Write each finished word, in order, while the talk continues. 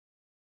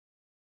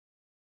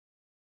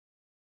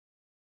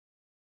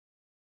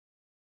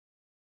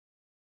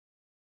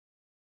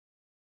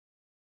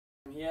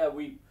Yeah,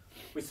 we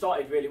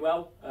started really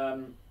well. We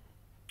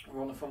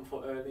were on the front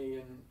foot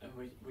early, and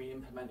we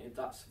implemented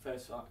that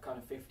first kind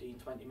of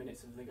 15-20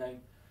 minutes of the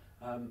game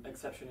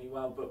exceptionally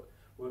well, but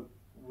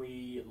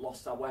we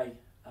lost our way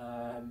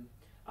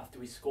after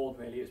we scored.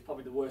 Really, it was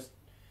probably the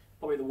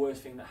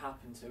worst thing that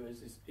happened to us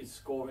is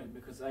scoring,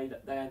 because they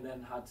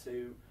then had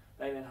to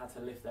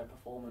lift their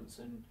performance,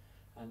 and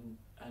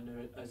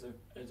as a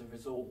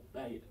result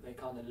they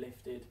kind of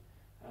lifted,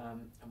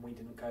 and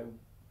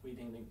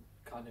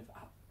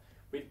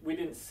we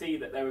didn't see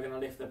that they were going to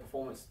lift their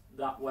performance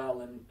that well,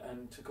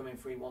 and to come in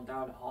 3-1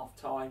 down at half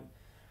time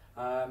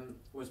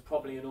was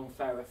probably an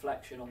unfair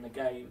reflection on the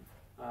game,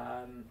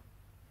 but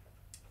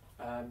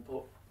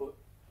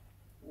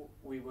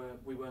we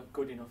weren't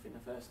good enough in the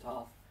first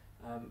half,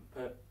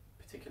 but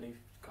particularly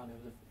kind of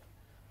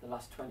the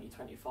last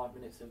 20-25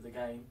 minutes of the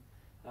game,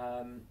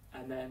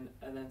 and then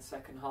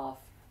second half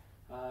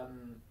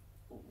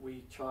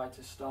we tried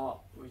to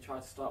start with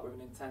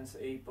an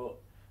intensity, but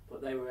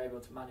they were able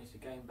to manage the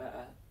game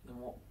better than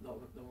what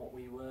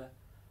we were.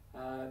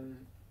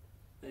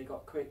 They got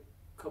a quick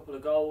couple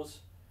of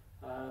goals,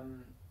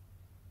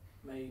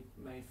 made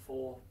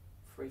 3-4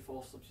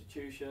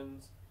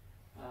 substitutions,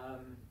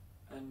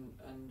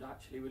 and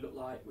actually we looked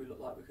like we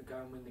could go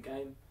and win the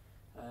game.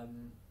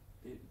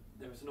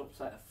 There was an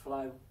upset of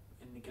flow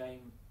in the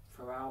game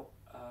throughout,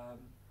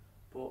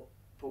 but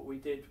we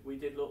did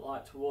look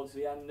like towards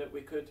the end that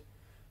we could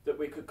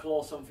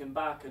claw something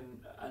back, and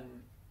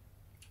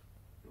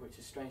which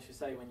is strange to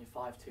say when you're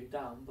 5-2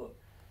 down, but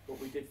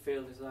we did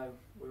feel as though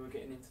we were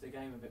getting into the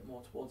game a bit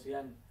more towards the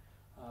end,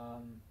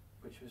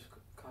 which was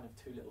kind of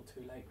too little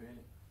too late,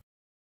 really.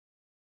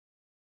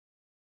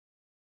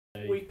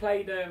 We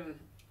played our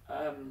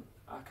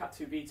Cat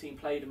 2B team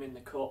played them in the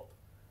cup,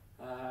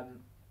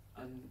 and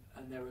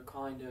they were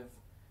kind of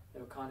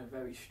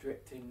very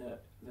strict in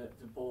that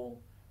the ball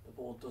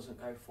doesn't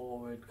go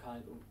forward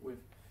kind of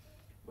with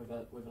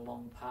a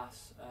long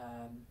pass.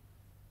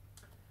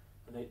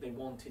 They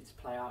wanted to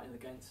play out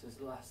against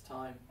us last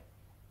time,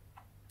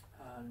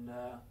 and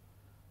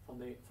from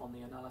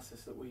the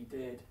analysis that we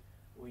did,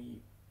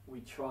 we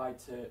tried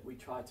to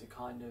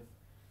kind of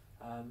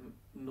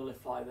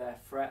nullify their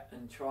threat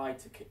and try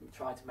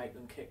to make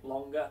them kick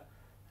longer,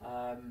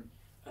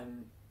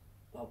 and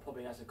well,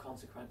 probably as a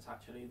consequence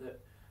actually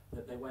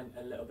that they went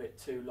a little bit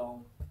too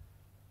long,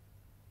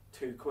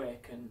 too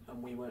quick, and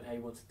we weren't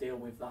able to deal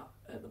with that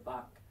at the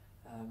back,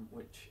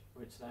 which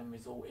then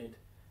resulted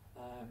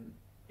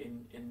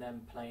in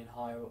them playing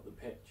higher up the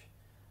pitch,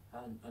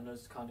 and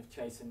us kind of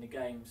chasing the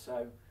game.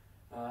 So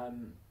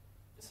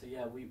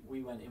yeah,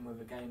 we went in with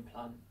a game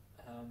plan,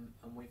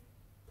 and we've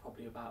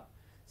probably about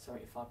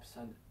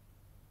 75%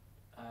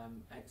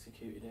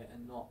 executed it,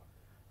 and not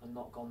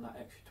gone that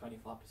extra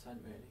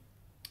 25% really.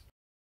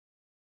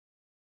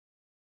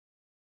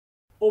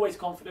 Always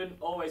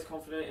confident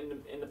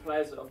in the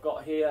players that I've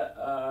got here,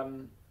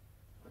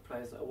 the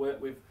players that I work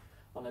with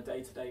on a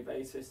day-to-day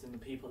basis, and the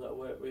people that I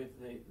work with.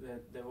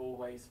 They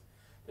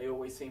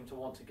always seem to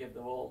want to give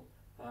their all.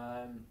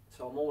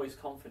 So I'm always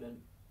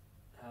confident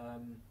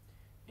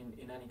in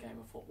any game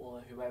of football,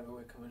 or whoever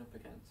we're coming up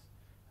against.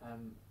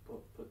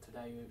 But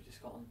today we've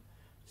just got on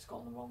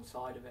the wrong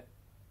side of it.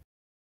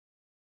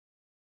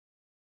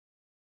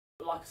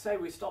 Like I say,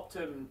 we stopped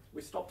them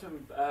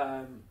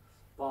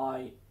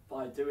by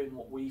doing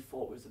what we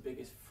thought was the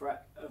biggest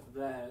threat of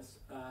theirs,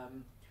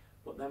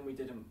 but then we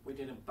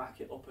didn't back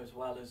it up as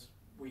well as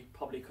we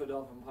probably could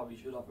have and probably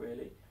should have,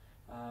 really.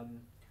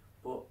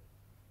 But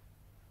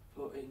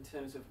in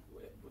terms of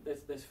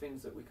there's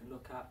things that we can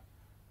look at.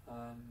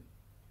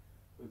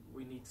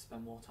 We need to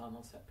spend more time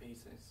on set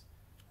pieces,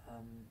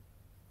 and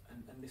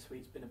this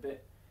week's been a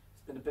bit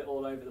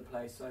all over the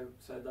place. So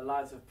the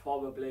lads have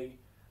probably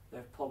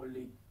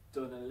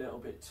done a little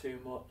bit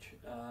too much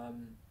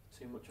on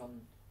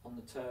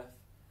the turf,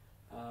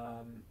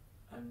 and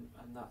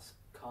that's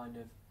kind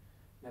of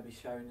maybe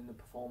shown in the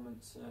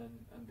performance,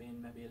 and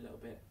being maybe a little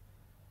bit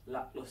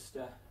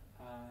lacklustre.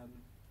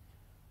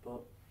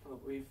 But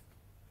we've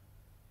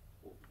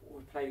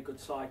played a good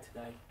side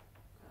today,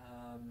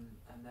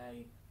 and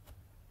they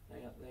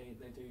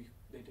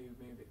do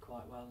move it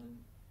quite well, and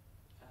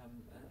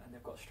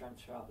they've got strength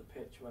throughout the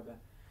pitch, whether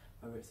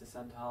it's the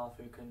centre half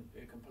who can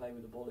play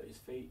with the ball at his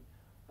feet,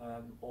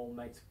 or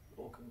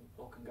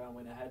can go and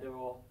win a header,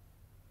 or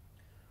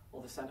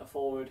the centre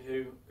forward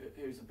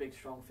who's a big,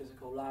 strong,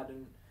 physical lad,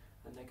 and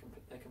they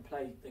can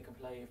play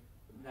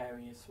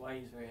various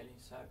ways, really.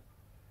 So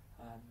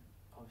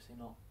obviously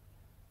not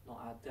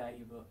our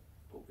day, but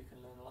we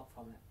can learn a lot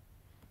from it.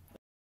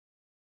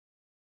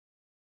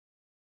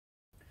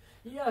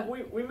 Yeah,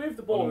 we moved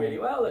the ball really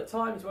well at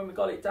times when we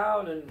got it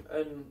down,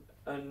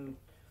 and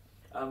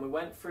we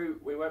went through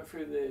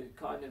the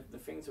kind of the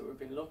things that we've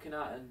been looking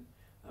at, and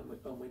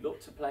we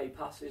looked to play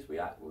passes. We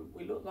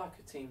looked like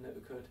a team that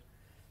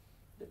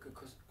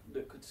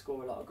could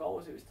score a lot of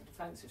goals. It was the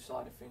defensive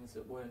side of things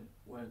that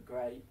weren't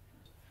great.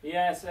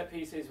 Yeah, set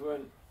pieces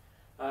weren't.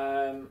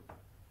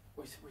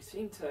 We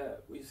seem to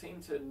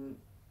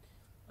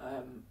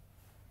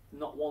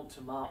not want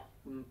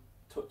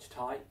to touch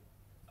tight,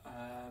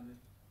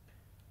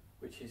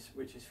 which is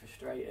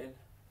frustrating,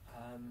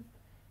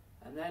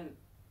 and then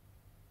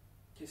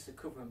just the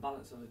cover and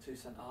balance of the two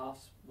centre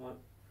halves.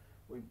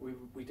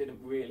 We didn't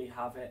really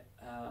have it,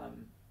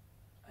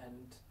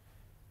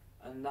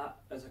 and that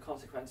as a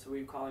consequence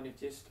we kind of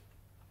just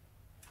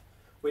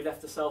we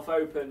left ourselves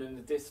open, and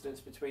the distance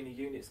between the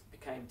units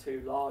became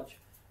too large,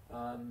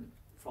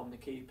 from the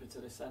keeper to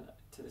the centre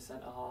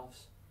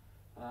halves,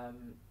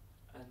 and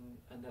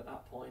at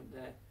that point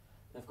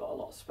they've got a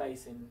lot of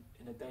space in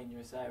a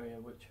dangerous area,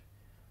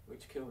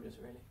 which killed us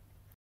really.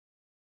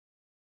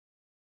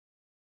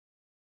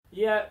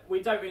 Yeah,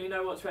 we don't really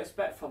know what to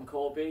expect from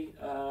Corby.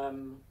 I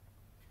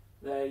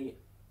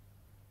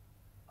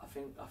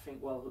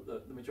think well,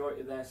 the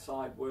majority of their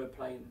side were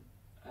playing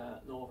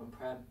Northern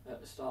Prem at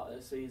the start of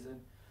the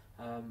season,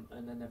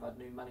 and then they've had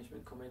new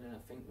management come in, and I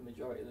think the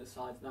majority of the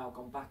side's now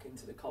gone back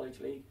into the College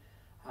League.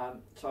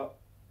 So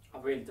I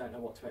really don't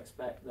know what to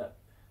expect. That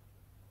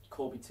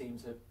Corby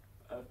teams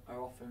are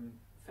often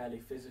fairly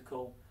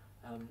physical,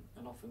 and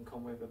often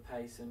come with a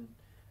pace and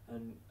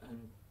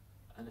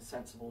a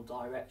sensible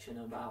direction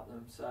about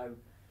them. So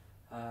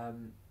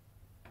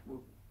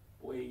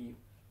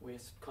we're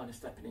kind of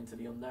stepping into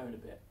the unknown a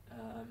bit,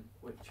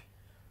 which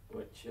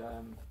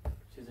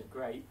isn't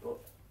great, but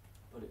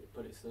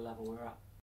it's the level we're at.